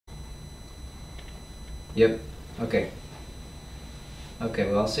Yep. Okay. Okay,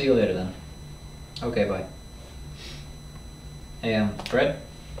 well, I'll see you later then. Okay, bye. Hey, Brett,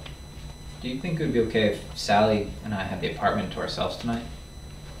 do you think it would be okay if Sally and I had the apartment to ourselves tonight?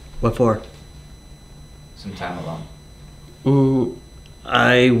 What for? Some time alone.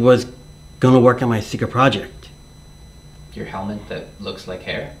 I was gonna work on my secret project. Your helmet that looks like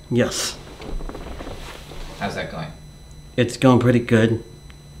hair? Yes, How's that going? it's going pretty good.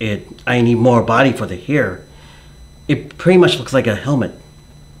 I need more body for the hair. It pretty much looks like a helmet.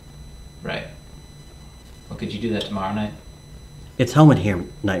 Right. Well, could you do that tomorrow night? It's helmet hair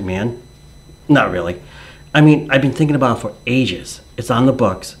night, man. Not really. I mean, I've been thinking about it for ages. It's on the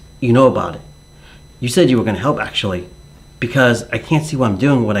books. You know about it. You said you were gonna help, actually, because I can't see what I'm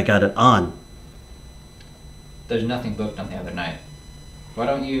doing when I got it on. There's nothing booked on the other night. Why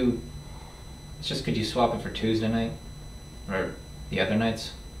don't you... It's just, could you swap it for Tuesday night? Or the other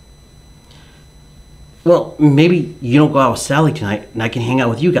nights? Well, maybe you don't go out with Sally tonight, and I can hang out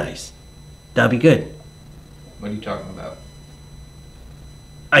with you guys. That'd be good. What are you talking about?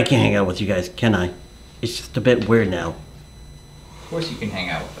 I can't hang out with you guys, can I? It's just a bit weird now. Of course you can hang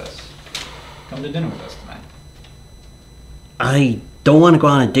out with us. Come to dinner with us tonight. I don't want to go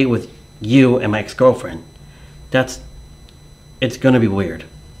on a date with you and my ex-girlfriend. It's gonna be weird.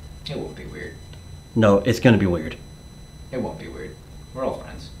 It won't be weird. No, it's gonna be weird. It won't be weird. We're all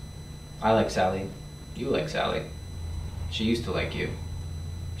friends. I like Sally. You like Sally. She used to like you.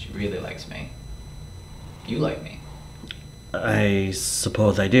 She really likes me. You like me. I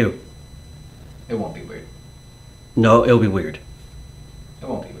suppose I do. It won't be weird. No, it'll be weird. It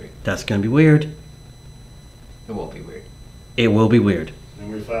won't be weird. That's gonna be weird. It won't be weird. It will be weird.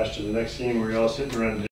 And we flash to the next scene where you're all sitting around